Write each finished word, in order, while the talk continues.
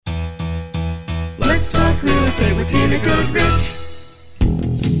talk real estate with Tina Goodrich.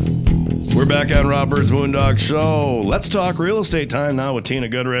 We're back on Rob Bird's Moondog Show. Let's talk real estate time now with Tina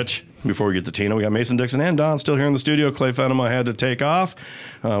Goodrich. Before we get to Tina, we got Mason Dixon and Don still here in the studio. Clay Fenema had to take off.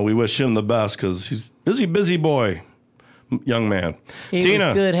 We wish him the best because he's busy boy, young man. It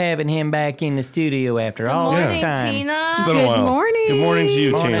was good having him back in the studio after all this Good time. morning, Tina. It's been a while. Good morning. Good morning to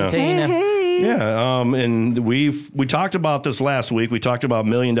you, Morning, Tina. Tina. Yeah, and we talked about this last week. We talked about $1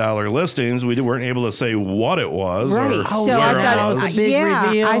 million listings. We weren't able to say what it was. Right. Or Oh, so yeah, I that thought, was the big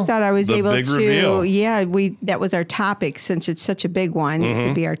reveal. I thought I was The able big to. reveal. Yeah, that was our topic since it's such a big one. It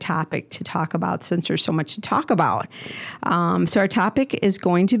could be our topic to talk about since there's so much to talk about. So our topic is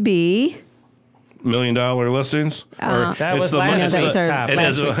going to be. $1 million listings? That was last that was our topic.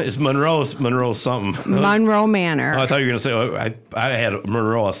 last It's Monroe something. Monroe Manor. I thought you were going to say, I had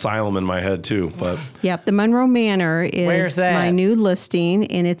Monroe Asylum in my head too, but Yep, the Monroe Manor is Where's that? my new listing,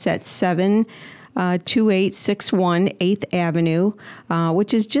 and it's at 72861 8th Avenue,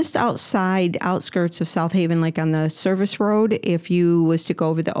 which is just outskirts of South Haven, like on the service road. If you was to go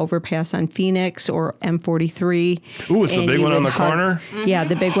over the overpass on Phoenix or M43. Ooh, it's the and big you one on would the corner? Yeah,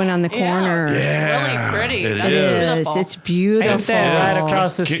 the big one on the corner. It's really pretty. it That's is. It is. beautiful. It's beautiful. Ain't that right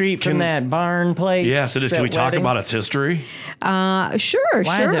across the Can- street can- from that barn place? yes, it is. Can that we talk wedding? about its history? Sure.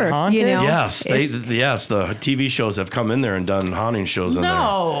 Why is it haunted? You know, Yes, it's- the TV shows have come in there and done haunting shows in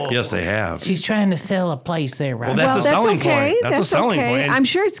No. there. Yes, they have. She's trying to sell a place there, right? Well, that's a selling okay. point. That's a selling okay. point. And- I'm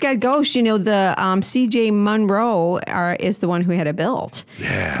sure it's got ghosts. You know, the C.J. Monroe is the one who had it built.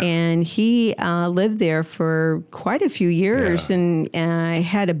 Yeah. And he lived there for quite a few years and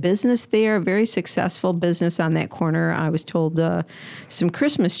had a business there, a very successful business on that corner. I was told some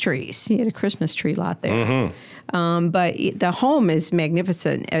Christmas trees. He had a Christmas tree lot there. Mm-hmm. But the home is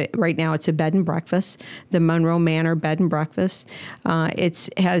magnificent. Right now, it's a bed and breakfast, the Monroe Manor Bed and Breakfast. It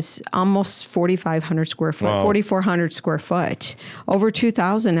has almost 4,500 square foot, Wow. 4,400 square foot, over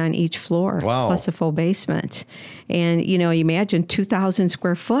 2,000 on each floor, Wow. plus a full basement. And, you know, you imagine 2,000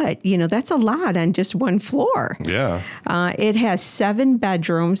 square foot, you know, that's a lot on just one floor. Yeah. It has 7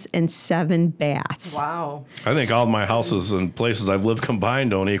 bedrooms and 7 baths. Wow. I think all of my houses and places I've lived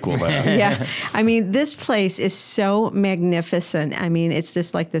combined don't equal that. Yeah. I mean, this place is so magnificent. I mean, it's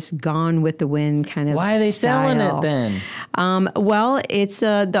just like this Gone with the Wind kind of Why are they selling style. it then? Well, it's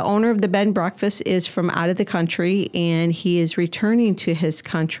the owner of the bed and breakfast is from out of the country, and he is returning to his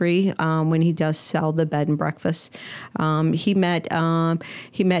country when he does sell the bed and breakfast. He met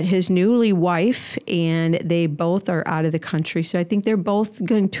his newly wife, and they both are out of the country. So I think they're both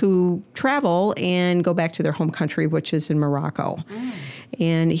going to travel and go back to their home country, which is in Morocco.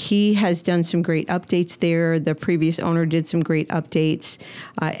 And he has done some great updates there. The previous owner did some great updates.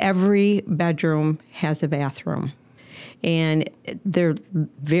 Every bedroom has a bathroom. And they're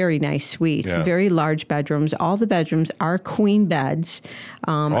very nice suites, Yeah. very large bedrooms. All the bedrooms are queen beds.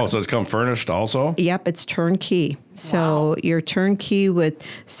 Oh, so it's come furnished also? Yep, it's turnkey. So you're turnkey with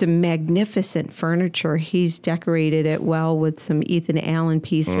some magnificent furniture. He's decorated it well with some Ethan Allen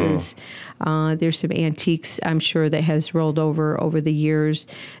pieces. There's some antiques, I'm sure, that has rolled over the years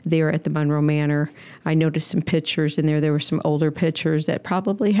there at the Monroe Manor. I noticed some pictures in there. There were some older pictures that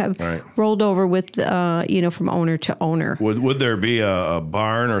probably have Right. rolled over with, from owner to owner. Would there be a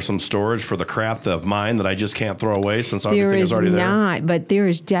barn or some storage for the crap of mine that I just can't throw away since There everything is is already there? not, but there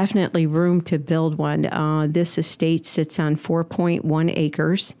is definitely room to build one. This estate sits on 4.1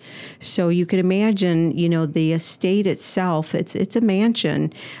 acres, so you could imagine, you know, the estate itself. It's a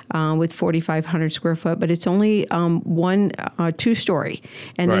mansion with 4,500 square foot, but it's only 2-story,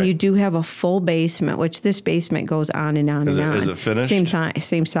 and Right. then you do have a full basement, which this basement goes on and on Is and it- on. is it finished?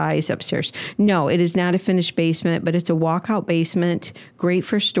 Same size upstairs. No, it is not a finished basement, but it's a walkout basement, great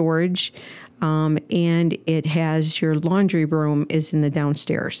for storage. And it has your laundry room is in the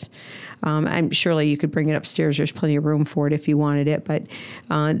downstairs. I'm surely you could bring it upstairs. There's plenty of room for it if you wanted it. But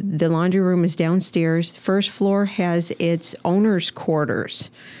the laundry room is downstairs. First floor has its owner's quarters.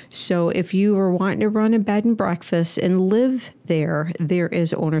 So if you were wanting to run a bed and breakfast and live there, there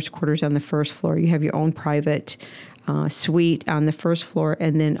is owner's quarters on the first floor. You have your own private suite on the first floor,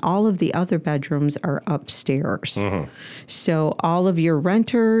 and then all of the other bedrooms are upstairs. So all of your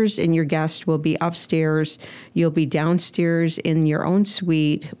renters and your guests will be upstairs. You'll be downstairs in your own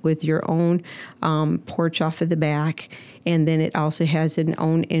suite with your own porch off of the back, and then it also has an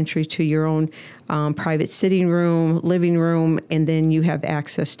own entry to your own private sitting room, living room, and then you have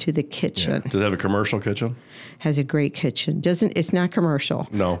access to the kitchen. Does it have a commercial kitchen? Has a great kitchen. It's not commercial.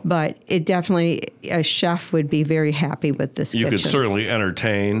 No. But it definitely, a chef would be very happy with this You kitchen. could certainly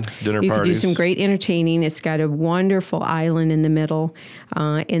entertain dinner You could do parties. some great entertaining. It's got a wonderful island in the middle,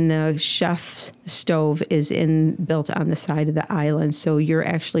 and the chef's stove is built on the side of the island, so you're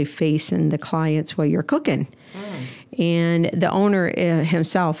actually facing the clients while you're cooking. And the owner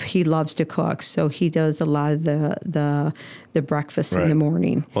himself, he loves to cook, so he does a lot of the breakfast in the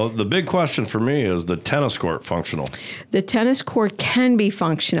morning. Well, the big question for me is the tennis court functional? The tennis court can be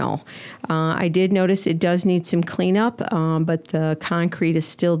functional. I did notice it does need some cleanup, but the concrete is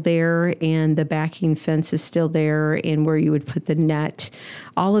still there and the backing fence is still there, and where you would put the net,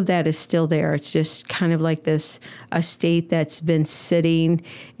 all of that is still there. It's just kind of like this estate that's been sitting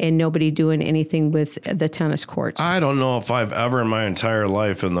and nobody doing anything with the tennis courts. I don't know if I've ever in my entire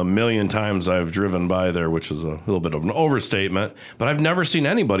life, in the million times I've driven by there, which is a little bit of an overstatement, but I've never seen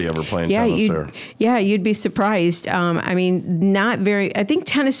anybody ever playing tennis there. Yeah, you'd be surprised. I mean, I think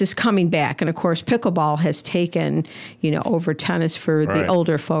tennis is coming back, and of course, pickleball has taken, over tennis for the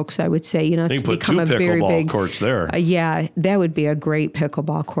older folks. I would say, it's become a very big courts there. Yeah, that would be a great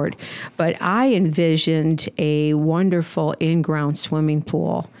pickleball court. But I envisioned a wonderful in-ground swimming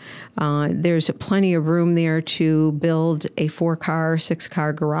pool. There's plenty of room there to build a 4-car,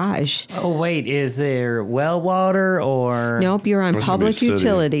 6-car garage. Oh, wait, is there well water or? Nope, you're on public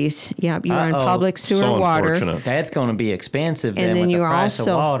utilities. Yep, you're on public sewer water. That's going to be expensive and then with you're the price of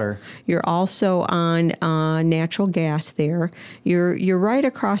water. You're also on natural gas there. You're right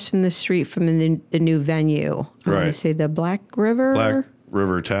across from the street from the new venue. Right. I say the Black River.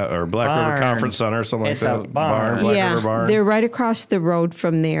 River Conference Center, something It's like a that. barn. Black River Barn. They're right across the road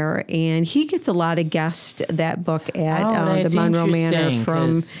from there, and he gets a lot of guests that book at the Monroe Manor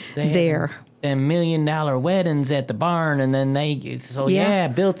from there. Them $1 million weddings at the barn, and then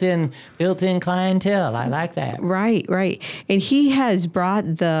built-in clientele. I like that. Right. And he has brought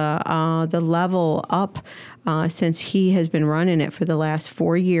the level up since he has been running it for the last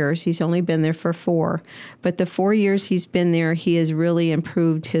 4 years. He's only been there for 4, but the 4 years he's been there, he has really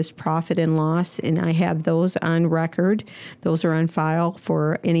improved his profit and loss, and I have those on record. Those are on file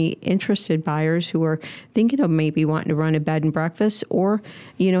for any interested buyers who are thinking of maybe wanting to run a bed and breakfast or,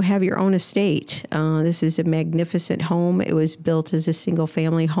 have your own estate. This is a magnificent home. It was built as a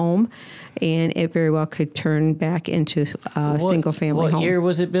single-family home, and it very well could turn back into a single-family home. What year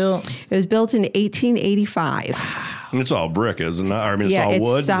was it built? It was built in 1885. It's all brick, isn't it? I mean, it's all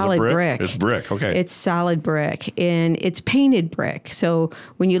wood. It's solid brick. It's brick, okay. It's solid brick, and it's painted brick. So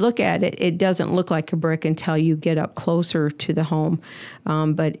when you look at it, it doesn't look like a brick until you get up closer to the home.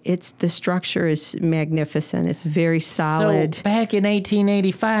 But the structure is magnificent. It's very solid. So back in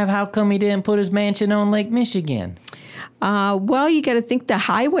 1885, how come he didn't put his mansion on Lake Michigan? Well, you got to think the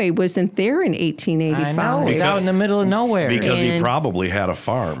highway wasn't there in 1885. I know, it's out in the middle of nowhere. Because he probably had a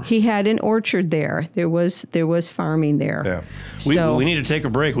farm. He had an orchard there. There was farming there. Yeah, we need to take a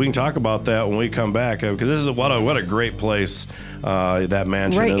break. We can talk about that when we come back because this is what a great place that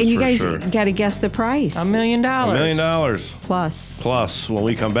mansion is. Right, and you guys sure. got to guess the price. $1 million. $1 million plus when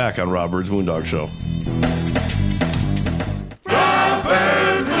we come back on Rob Bird's Moondog Show.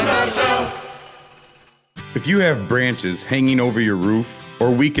 If you have branches hanging over your roof or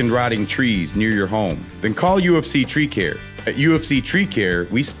weakened rotting trees near your home, then call UFC Tree Care. At UFC Tree Care,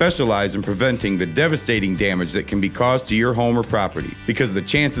 we specialize in preventing the devastating damage that can be caused to your home or property because the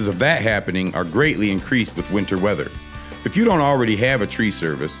chances of that happening are greatly increased with winter weather. If you don't already have a tree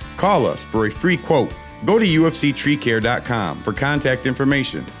service, call us for a free quote. Go to ufctreecare.com for contact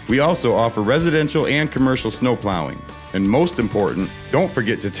information. We also offer residential and commercial snow plowing. And most important, don't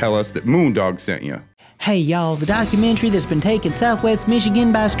forget to tell us that Moondog sent you. Hey y'all, the documentary that's been taking Southwest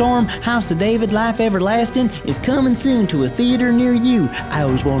Michigan by storm, House of David, Life Everlasting, is coming soon to a theater near you. I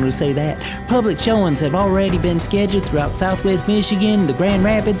always wanted to say that. Public showings have already been scheduled throughout Southwest Michigan, the Grand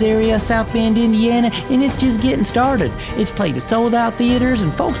Rapids area, South Bend, Indiana, and it's just getting started. It's played at sold-out theaters,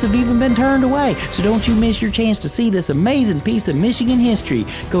 and folks have even been turned away, so don't you miss your chance to see this amazing piece of Michigan history.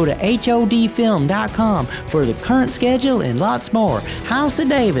 Go to HODfilm.com for the current schedule and lots more. House of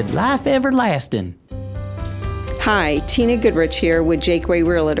David, Life Everlasting. Hi, Tina Goodrich here with Jake Way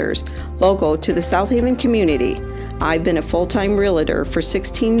Realtors, local to the South Haven community. I've been a full-time realtor for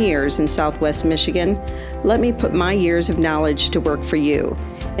 16 years in Southwest Michigan. Let me put my years of knowledge to work for you.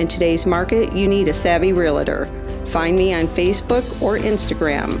 In today's market, you need a savvy realtor. Find me on Facebook or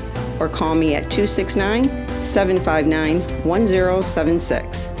Instagram, or call me at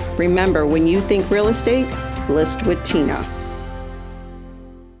 269-759-1076. Remember, when you think real estate, list with Tina.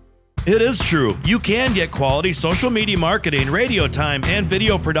 It is true. You can get quality social media marketing, radio time, and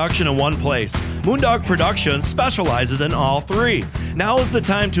video production in one place. Moondog Productions specializes in all three. Now is the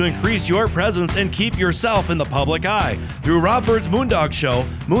time to increase your presence and keep yourself in the public eye. Through Rob Bird's Moondog Show,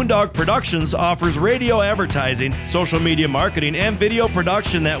 Moondog Productions offers radio advertising, social media marketing, and video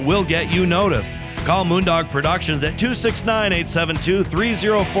production that will get you noticed. Call Moondog Productions at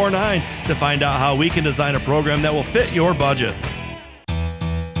 269-872-3049 to find out how we can design a program that will fit your budget.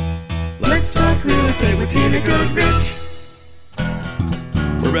 Let's talk real estate with Tina Goodrich.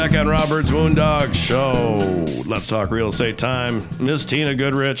 We're back on Robert's Moondog Show. Let's talk real estate time. Miss Tina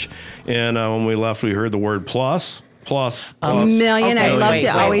Goodrich. And when we left, we heard the word plus. A million. Okay, I'd love wait, to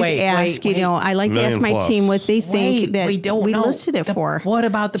always wait, ask, wait. I like to ask Million my plus. team what they think that we don't know. listed it for. What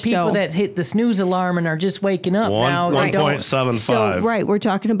about the people So- that hit the snooze alarm and are just waking up now? They don't- 1.75. So, right, we're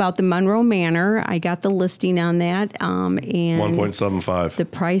talking about the Monroe Manor. I got the listing on that. And 1.75. the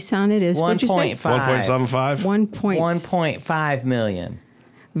price on it is, what'd you say? 1.75? 1.5 million.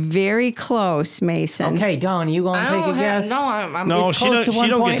 Very close, Mason. Okay, Dawn, you gonna take a guess? I'm No, It's she close don't, to she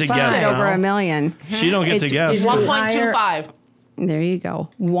don't get to 1.5. guess It's over now. $1 million. She don't get to guess. it's 1.25. There you go.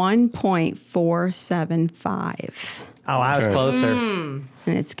 1.475. Oh, I was closer. And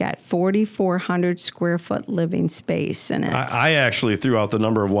it's got 4,400 square foot living space in it. I actually threw out the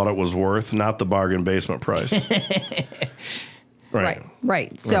number of what it was worth, not the bargain basement price. Right.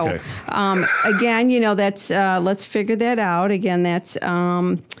 Right. So, Okay. Again, that's, let's figure that out. Again, that's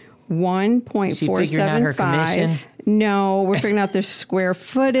 1.475. She figuring out her commission? No, we're figuring out the square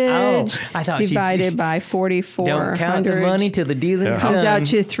footage I thought she's- divided by 4,400. Don't count the money till the dealing's Comes done. out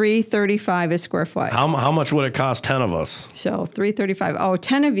to $335 a square foot. How much would it cost 10 of us? So $335. Oh,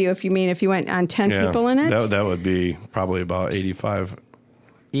 10 of you, if you went on 10 people in it. That would be probably about 85.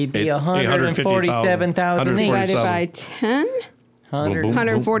 You'd be 850,000. 147,000 each. divided 147. by 10, Boom, boom, boom,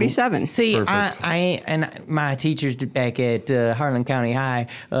 147. See, Perfect. and my teachers back at Harlan County High,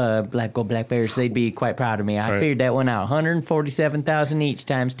 Black Bears, they'd be quite proud of me. I Right. figured that one out. 147,000 each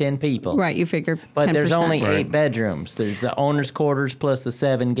times 10 people. Right, you figure 10%. But there's only Right. 8 bedrooms. There's the owner's quarters plus the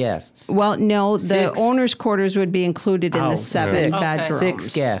 7 guests. Well, no, the 6. owner's quarters would be included in Oh, the 7 6. Okay. bedrooms. 6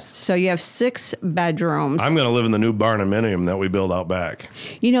 guests. So you have 6 bedrooms. I'm going to live in the new barnuminium that we build out back.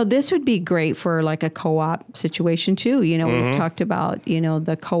 This would be great for like a co-op situation too. We've talked about,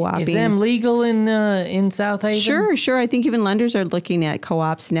 the co-oping. Is them legal in South Haven? Sure. I think even lenders are looking at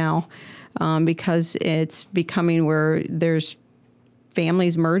co-ops now because it's becoming where there's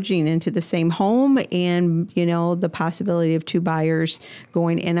families merging into the same home and, the possibility of 2 buyers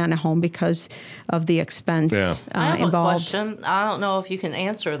going in on a home because of the expense Yeah. I have involved. a question. I don't know if you can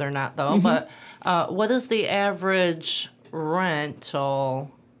answer it or not, though. But what is the average rental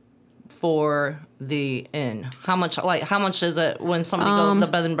for the inn? How much is it when somebody goes to the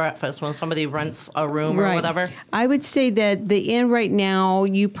bed and breakfast, when somebody rents a room or whatever? I would say that the inn right now,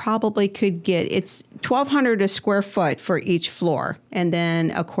 you probably could get, it's $1,200 a square foot for each floor. And then,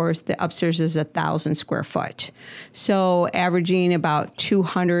 of course, the upstairs is 1,000 square foot. So averaging about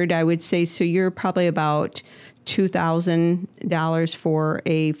 $200, I would say. So you're probably about $2,000 for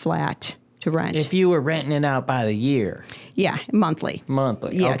a flat to rent. If you were renting it out by the year, Yeah, monthly.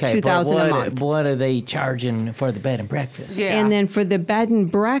 monthly. Yeah, okay, $2,000 but a month. What are they charging for the bed and breakfast? Yeah. And then for the bed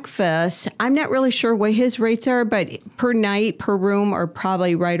and breakfast, I'm not really sure what his rates are, but per night, per room, are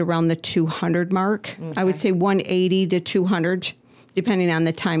probably right around the 200 mark. I would say 180 to 200, depending on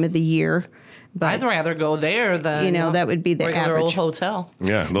the time of the year. But I'd rather go there than that would be the regular old average. hotel.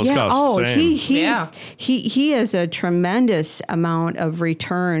 Yeah, those yeah. cost Oh, the same. he has a tremendous amount of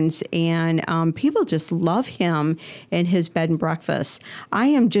returns, and people just love him and his bed and breakfast. I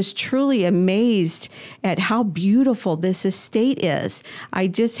am just truly amazed at how beautiful this estate is. I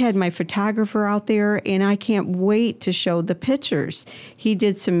just had my photographer out there, and I can't wait to show the pictures. He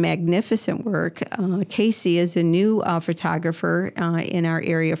did some magnificent work. Casey is a new photographer in our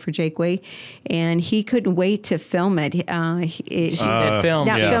area for Jakeway, and he couldn't wait to film it. She said film.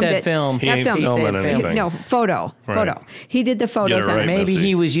 Not She filmed said it. film. He Not ain't filmed. filming He said anything. No, photo. He did the photos Get it on right, it. Maybe Missy.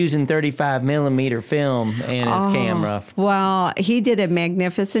 he was using 35 millimeter film in his camera. Well, he did a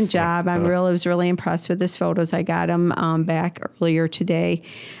magnificent job. I was really impressed with his photos. I got him back earlier today,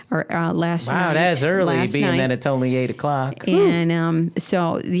 or last night. Wow, that's early, last being night. that it's only 8 o'clock. And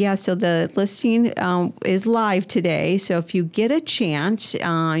so the listing is live today. So if you get a chance,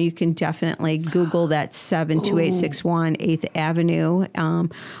 you can definitely Google that 72861 8th Avenue,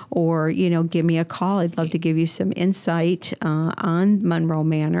 or give me a call. I'd love to give you some insight on Monroe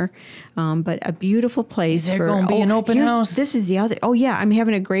Manor. But a beautiful place. Is there gonna be an open house? This is the other. Oh yeah, I'm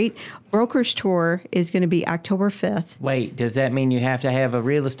having a great broker's tour. Is going to be October 5th. Wait, does that mean you have to have a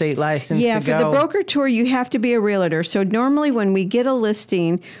real estate estate license Yeah, to for go? the broker tour, you have to be a realtor. So normally when we get a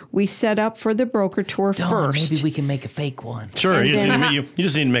listing, we set up for the broker tour Darn, first. maybe we can make a fake one. Sure, And you just, then- you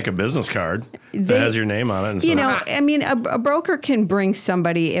just need to make a business card that has your name on it. And You says- know, I mean, a broker can bring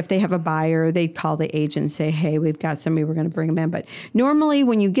somebody, if they have a buyer, they call the agent and say, hey, we've got somebody, we're going to bring them in. But normally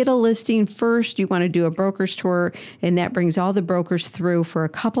when you get a listing first, you want to do a broker's tour, and that brings all the brokers through for a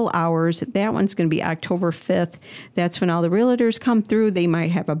couple hours. That one's going to be October 5th. That's when all the realtors come through. They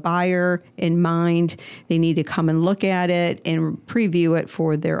might have a buyer in mind. They need to come and look at it and preview it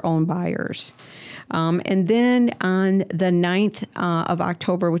for their own buyers. And then on the 9th of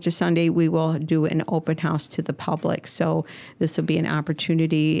October, which is Sunday, we will do an open house to the public. So this will be an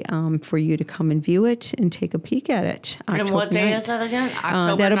opportunity for you to come and view it and take a peek at it. And what October day 9th. is that again?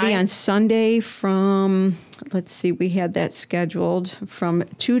 October That'll 9th? be on Sunday from, let's see, we had that scheduled from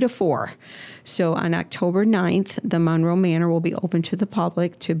 2 to 4. So on October 9th, the Monroe Manor will be open to the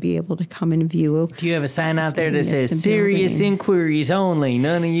public to be able to come and view. Do you have a sign out there that says magnificent serious building. inquiries only?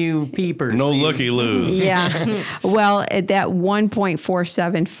 None of you peepers. no looky-loos. Yeah. Well, at that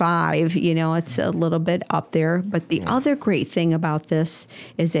 1.475, you know, it's a little bit up there. But the other great thing about this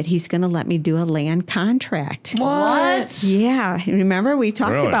is that he's going to let me do a land contract. What? Yeah. Remember, we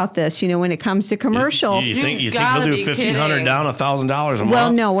talked Really? about this, you know, when it comes to commercial. You think he'll gotta do be $1,500 kidding. down, $1,000 a month?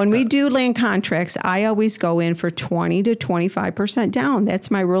 Well, no, when we do land contracts, I always go in for 20 to 25% down.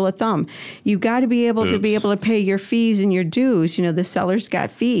 That's my rule of thumb. You got to be able to pay your fees and your dues. You know, the seller's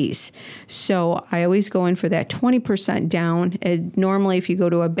got fees. So I always go in for that 20% down. And normally, if you go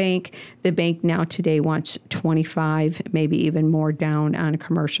to a bank, the bank now today wants 25, maybe even more down on a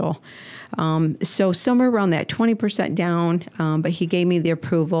commercial. So somewhere around that 20% down, but he gave me the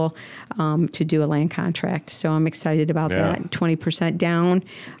approval to do a land contract. So I'm excited about Yeah. that. 20% down.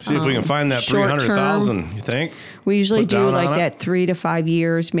 See if we can find that short term. 300,000, you think? We usually Put do down like on it? that 3 to 5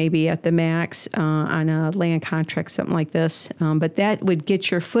 years, maybe at the max, on a land contract, something like this. But that would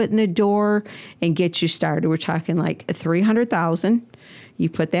get your foot in the door and get you started. We're talking like 300,000. You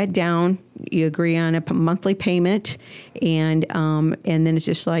put that down. You agree on a monthly payment, and then it's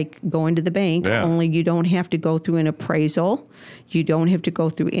just like going to the bank. Yeah. Only you don't have to go through an appraisal. You don't have to go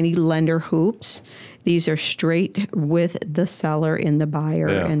through any lender hoops. These are straight with the seller and the buyer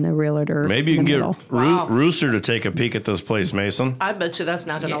Yeah. and the realtor. Maybe you in can the get middle. Wow. Rooster to take a peek at this place, Mason. I bet you that's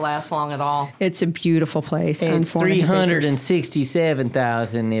not going to last long at all. It's a beautiful place. on It's 4.5 acres.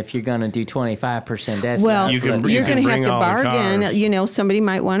 $367,000 if you're going to do 25%. That's Well, not You can- slipping. you're going to have bring to all the bargain. cars. You know, somebody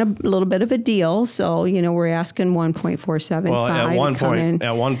might want a little bit of a deal. So, you know, we're asking 1.475 Well, at to come in.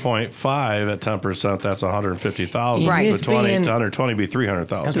 at 1.5 at 10%, that's 150,000. Right. With 20 Being- to 120 be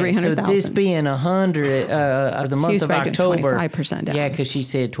 300,000. Okay, so 300,000. this being 100 of the month was of probably doing October, 25% down. yeah, because she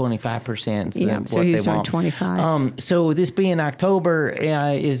said 25%. 's Yeah, what so they he's doing want. 25. So this being October,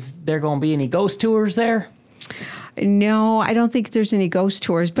 is there going to be any ghost tours there? No, I don't think there's any ghost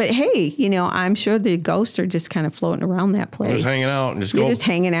tours. But hey, you know, I'm sure the ghosts are just kind of floating around that place. Just hanging out and just You're go. just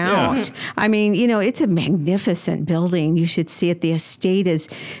hanging out. Yeah. I mean, you know, it's a magnificent building. You should see it. The estate is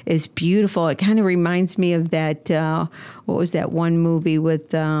beautiful. It kind of reminds me of that. What was that one movie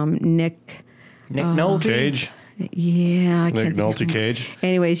with Nick? Nick Nolte? Cage. Yeah, I Nick can't think of Nolte him. Cage.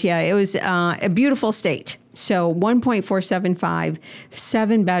 Anyways, yeah, it was a beautiful estate. So 1.475,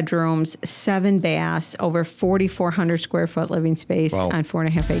 7 bedrooms, 7 baths, over 4,400 square foot living space Wow. on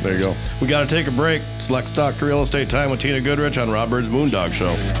 4.5 acres. There you go. We got to take a break. It's Lex Talk Real Estate Time with Tina Goodrich on Rob Bird's Moondog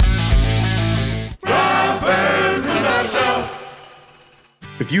Show.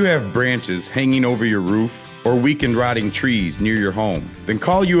 If you have branches hanging over your roof or weakened rotting trees near your home, then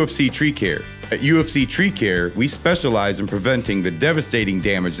call UFC Tree Care. At UFC Tree Care, we specialize in preventing the devastating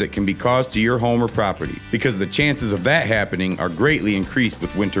damage that can be caused to your home or property, because the chances of that happening are greatly increased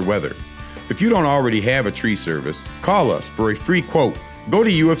with winter weather. If you don't already have a tree service, call us for a free quote. Go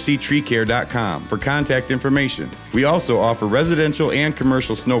to ufctreecare.com for contact information. We also offer residential and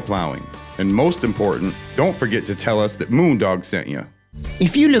commercial snow plowing. And most important, don't forget to tell us that Moondog sent you.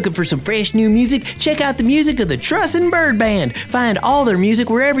 If you're looking for some fresh new music, check out the music of the Trussin' Bird Band. Find all their music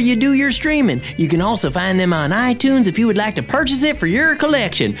wherever you do your streaming. You can also find them on iTunes if you would like to purchase it for your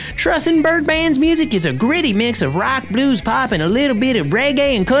collection. Trussin' Bird Band's music is a gritty mix of rock, blues, pop, and a little bit of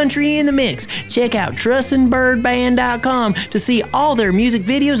reggae and country in the mix. Check out Trussin'BirdBand.com to see all their music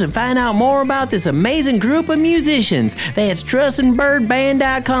videos and find out more about this amazing group of musicians. That's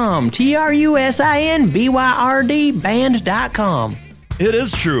Trussin'BirdBand.com. TRUSINBYRD band.com. It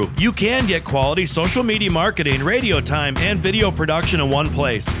is true. You can get quality social media marketing, radio time, and video production in one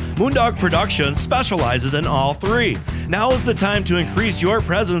place. Moondog Productions specializes in all three. Now is the time to increase your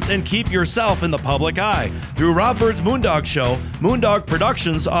presence and keep yourself in the public eye. Through Rob Bird's Moondog Show, Moondog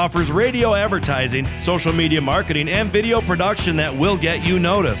Productions offers radio advertising, social media marketing, and video production that will get you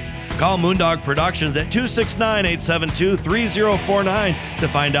noticed. Call Moondog Productions at 269-872-3049 to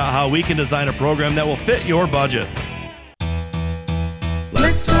find out how we can design a program that will fit your budget.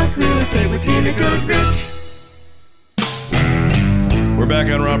 Let's talk real estate with Tina Goodrich. We're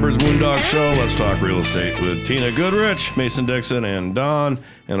back on Rob Bird's Moondog Show. Let's talk real estate with Tina Goodrich, Mason Dixon, and Don,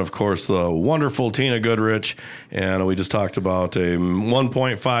 and of course the wonderful Tina Goodrich. And we just talked about a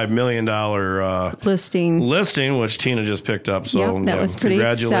 $1.5 million listing, which Tina just picked up. So Yep, that was pretty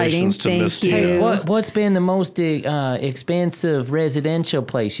congratulations exciting. to Miss Thank you. Tina. What's been the most expensive residential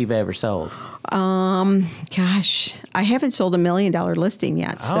place you've ever sold? Gosh, I haven't sold $1 million listing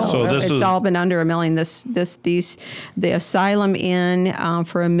yet, so, So this it's is- all been under $1 million. The Asylum Inn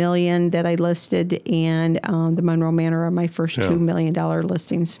for $1 million that I listed, and the Monroe Manor are my first $2 million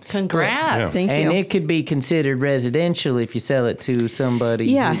listings. Congrats. Thank And you. it could be considered residential if you sell it to somebody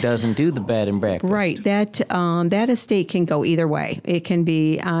Yes. who doesn't do the bed and breakfast. Right, that estate can go either way. It can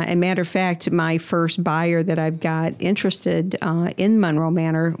be, a matter of fact, my first buyer that I've got interested in Monroe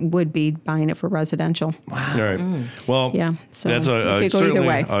Manor would be buying it for residential. All right. Well, Yeah, so that's it could go either certainly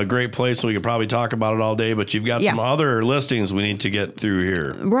way. a great place. So we could probably talk about it all day, but you've got Yeah. some other listings we need to get through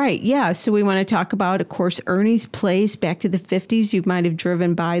here. Right, yeah. So we want to talk about, of course, Ernie's Place, back to the 50s. You might have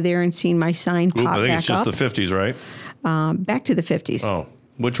driven by there and seen my sign Oop, pop I think back it's just up. the 50s, right? Back to the 50s. Oh,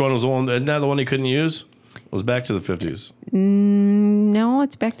 which one was the one? Isn't that the one he couldn't use? It was back to the 50s. No,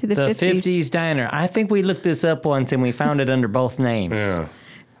 it's back to the The 50s. 50s Diner. I think we looked this up once and we found it under both names. Yeah.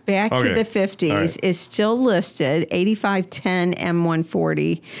 Back Okay. to the 50s All right. is still listed, 8510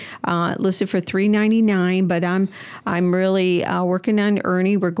 M140, listed for $399. But I'm really working on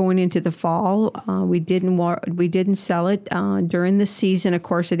Ernie. We're going into the fall. We didn't sell it during the season. Of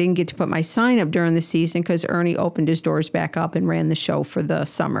course, I didn't get to put my sign up during the season because Ernie opened his doors back up and ran the show for the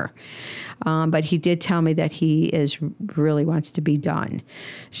summer. But he did tell me that he really wants to be done.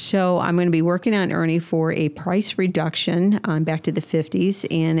 So I'm going to be working on Ernie for a price reduction back to the 50s.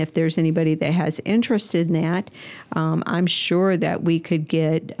 And if there's anybody that has interest in that, I'm sure that we could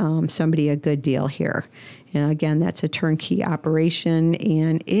get somebody a good deal here. And again, that's a turnkey operation,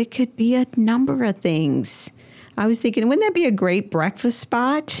 and it could be a number of things. I was thinking, wouldn't that be a great breakfast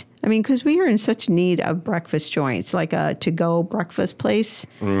spot? I mean, because we are in such need of breakfast joints, like a to-go breakfast place.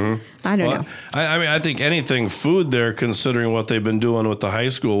 I don't know. I mean, I think anything food there, considering what they've been doing with the high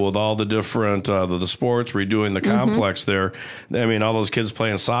school, with all the different the sports, redoing the complex there. I mean, all those kids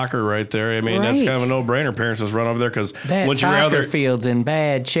playing soccer right there. I mean, that's Right. kind of a no-brainer. Parents just run over there because That once you're soccer out there, field's in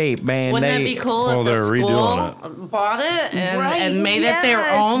bad shape, man. Wouldn't that be cool Well, if they're the redoing school bought it and, Right, and made it their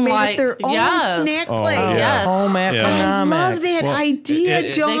yes, own, made it like, their own yes. snack Oh, place. yeah. Yes. Home I economic. love that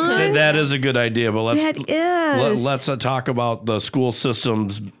idea, John. that is a good idea, but let's That is. let's talk about the school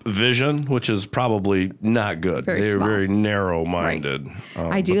system's vision, which is probably not good. Very They're small. very narrow-minded.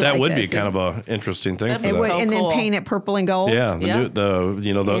 I do But that like would that, be too. kind of an interesting thing That'd for be them. so and cool. then paint it purple and gold. Yeah, Yeah. the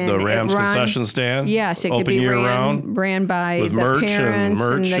And Rams it run- concession stand. Yes, it could open be year ran, round ran by with the merch parents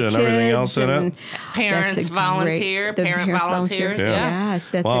and the everything kids else in and it. Parents that's a volunteer, the parent parents volunteers, volunteer. yeah. Yes,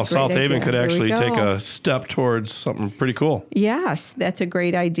 that's a Well, great South Haven idea. could There we actually take go. a step towards something pretty cool. Yes, that's a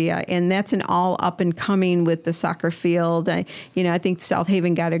great idea, and that's an all up and coming with the soccer field. I think South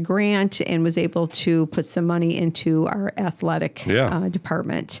Haven got a grant and was able to put some money into our athletic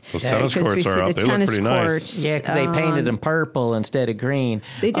department. Those tennis Because courts we are see up. the They look tennis pretty nice. courts, Yeah, because they painted them purple instead of green.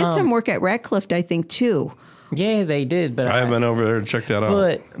 They did some work at Ratcliffe, I think, too. Yeah, they did. But I haven't been over there to check that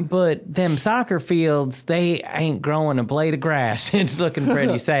out. But them soccer fields, they ain't growing a blade of grass. It's looking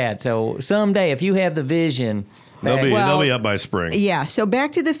pretty sad. So someday, if you have the vision, They'll be Well, up by spring. Yeah, so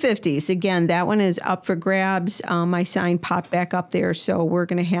back to the 50s. Again, that one is up for grabs. My sign popped back up there, so we're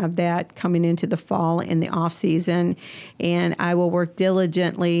going to have that coming into the fall in the off season, and I will work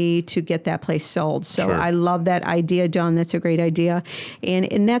diligently to get that place sold. So Sure. I love that idea, John. That's a great idea,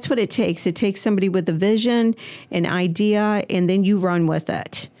 and that's what it takes. It takes somebody with a vision, an idea, and then you run with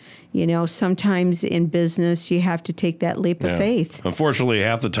it. Sometimes in business, you have to take that leap of faith. Unfortunately,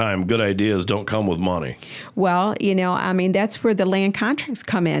 half the time, good ideas don't come with money. Well, that's where the land contracts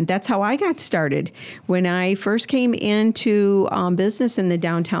come in. That's how I got started. When I first came into business in the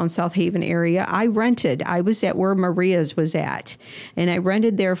downtown South Haven area, I rented. I was at where Maria's was at. And I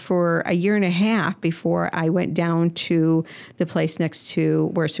rented there for a year and a half before I went down to the place next to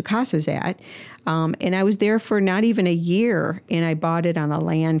where Sucasa's at. And I was there for not even a year, and I bought it on a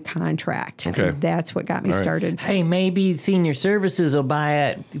land contract. contract. Okay. And that's what got me started. Hey, maybe senior services will buy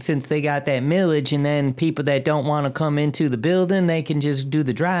it since they got that millage, and then people that don't want to come into the building, they can just do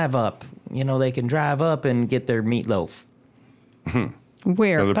the drive up. You know, they can drive up and get their meatloaf.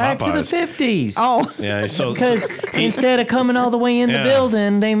 Where? Or the Back to the Popeyes. 50s. Oh, Yeah, so Because instead of coming all the way in the Yeah.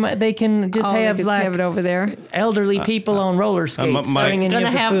 building, they can just they have just like have it over there. elderly people on roller skates. my- bringing Gonna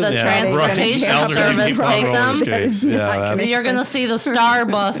you the have food. the transportation Elderly service people on take roller them. skates. Yeah, that's- You're gonna see the Star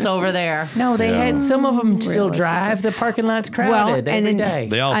Bus over there. No, they had some of them still Realistic. drive. The parking lot's crowded Well, every and then- day.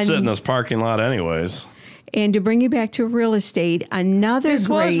 they all sit in this parking lot anyways. And to bring you back to real estate, another This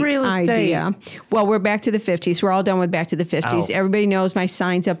was great real estate. idea. Well, we're back to the 50s. We're all done with back to the 50s. Oh. Everybody knows my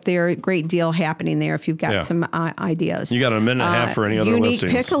sign's up there. Great deal happening there if you've got Yeah. some ideas. You got a minute and a half for any other Unique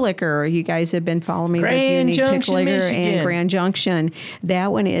listings. Pickle Liquor. You guys have been following me Grand with Unique Junction, Pickle Liquor Michigan. and Grand Junction.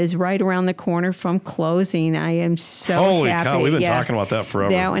 That one is right around the corner from closing. I am so Holy happy. cow, we've been talking about that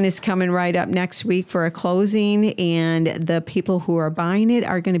forever. That one is coming right up next week for a closing, and the people who are buying it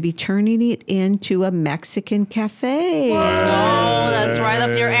are going to be turning it into a Mexican cafe. Oh, that's right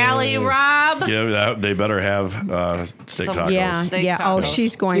up your alley, Rob. Yeah, they better have steak Some- tacos. Yeah, Steak yeah. Oh, tacos.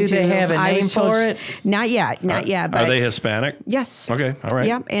 she's going Do to. they have a I name was told for she- it? Not yet, not yet. But Are they Hispanic? Yes. Okay, all right.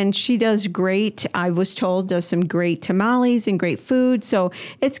 Yep, and she does great. I was told does some great tamales and great food. So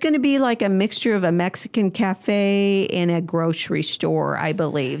it's going to be like a mixture of a Mexican cafe and a grocery store, I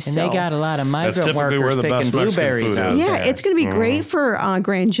believe. And so. they got a lot of migrant typically where workers the picking best Mexican blueberries food out is. Yeah, there. it's going to be great for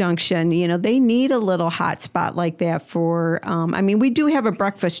Grand Junction. You know, they need a little hot spot like that for. I mean, we do have a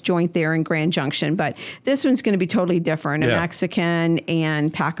breakfast joint there in Grand Junction, but this one's going to be totally different. A Yeah. Mexican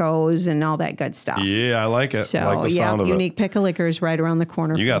and tacos and all that good stuff. Yeah, I like it. So I like the sound of Unique it. Pickle Liquor is right around the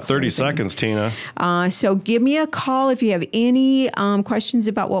corner. You from got 30 closing. seconds, Tina. So give me a call if you have any questions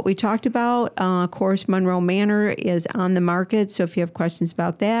about what we talked about. Of course, Monroe Manor is on the market. So if you have questions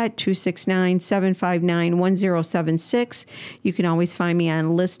about that, 269-759-1076. You can always find me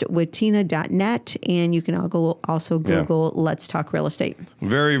on listwithtina.net, and you can also Google Let's Talk Real Estate.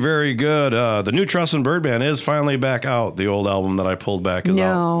 Very, very good. The new Truss and Bird Band is finally back out. The old album that I pulled back is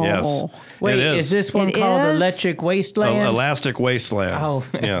No. out. Yes. Wait, it is this one It called is? Electric Wasteland? Elastic Wasteland. Oh.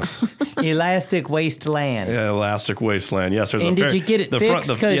 Yes. Elastic Wasteland. Yeah, Elastic Wasteland. Yes, there's And a did pair- you get it the front- fixed?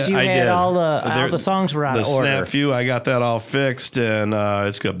 the- 'Cause you I had did. all the There- songs were out the of order. Snap Few, I got that all fixed, and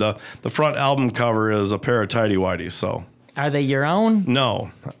it's good. The front album cover is a pair of tidy whities, so. Are they your own?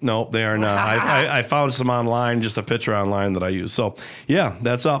 No, they are not. I found some online, just a picture online that I use. So, yeah,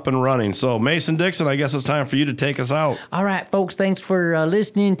 that's up and running. So, Mason Dixon, I guess it's time for you to take us out. All right, folks, thanks for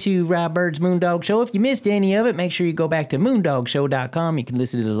listening to Rob Bird's Moondog Show. If you missed any of it, make sure you go back to moondogshow.com. You can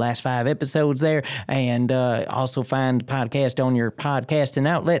listen to the last 5 episodes there, and also find the podcast on your podcasting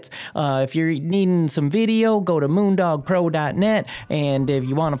outlets. If you're needing some video, go to moondogpro.net, and if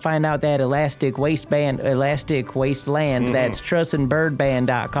you want to find out that Elastic Wasteland, that's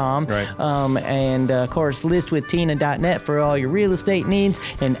trussandbirdband.com. Right. And, of course, listwithtina.net for all your real estate needs,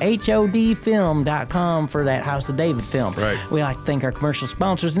 and HODfilm.com for that House of David film. Right. We like to thank our commercial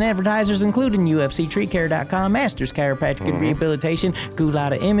sponsors and advertisers, including UFCTreeCare.com, Masters Chiropractic and Rehabilitation,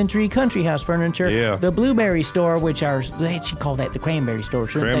 Gulata Imagery, Country House Furniture, Yeah. the Blueberry Store, which they should call that the Cranberry Store,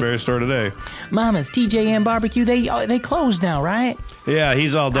 shouldn't Cranberry Store today. they? Mama's TJM Barbecue, they closed now, right? Yeah,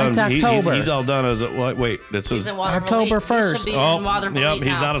 he's all done. It's October. He's all done as a, wait, this He's is. in Waterville. October He 1st. should be Oh, in Waterville yep, he's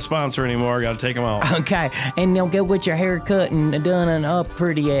now. not a sponsor anymore. Got to take him out. Okay, and they'll go get your hair cut and done and up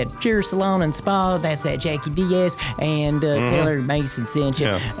pretty at Pure Salon and Spa. That's at Jackie Diaz, and Taylor Mason sent you.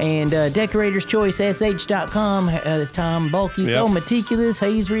 Yeah. And DecoratorsChoiceSH.com. It's Tom Bulky, so Yep. meticulous,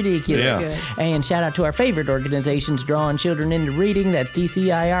 he's ridiculous. Yeah. Good. And shout out to our favorite organizations drawing children into reading. That's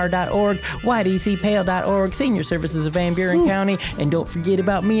DCIR.org, YDCPAL.org, Senior Services of Van Buren County, and don't forget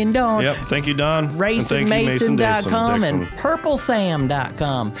about me and Dawn. Yep. Thank you, Don. And thank you, Mason RacinMason.com and Dixon.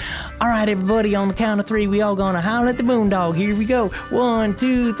 PurpleSam.com. All right, everybody, on the count of 3, we all gonna howl at the moondog. Here we go. 1,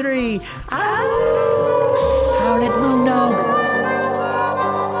 2, 3. Ow! Howl at the moondog.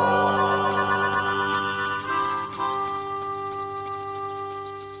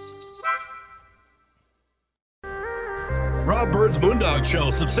 Rob Bird's Moondog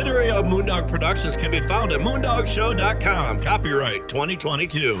Show, subsidiary of Moondog Productions, can be found at moondogshow.com. Copyright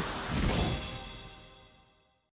 2022.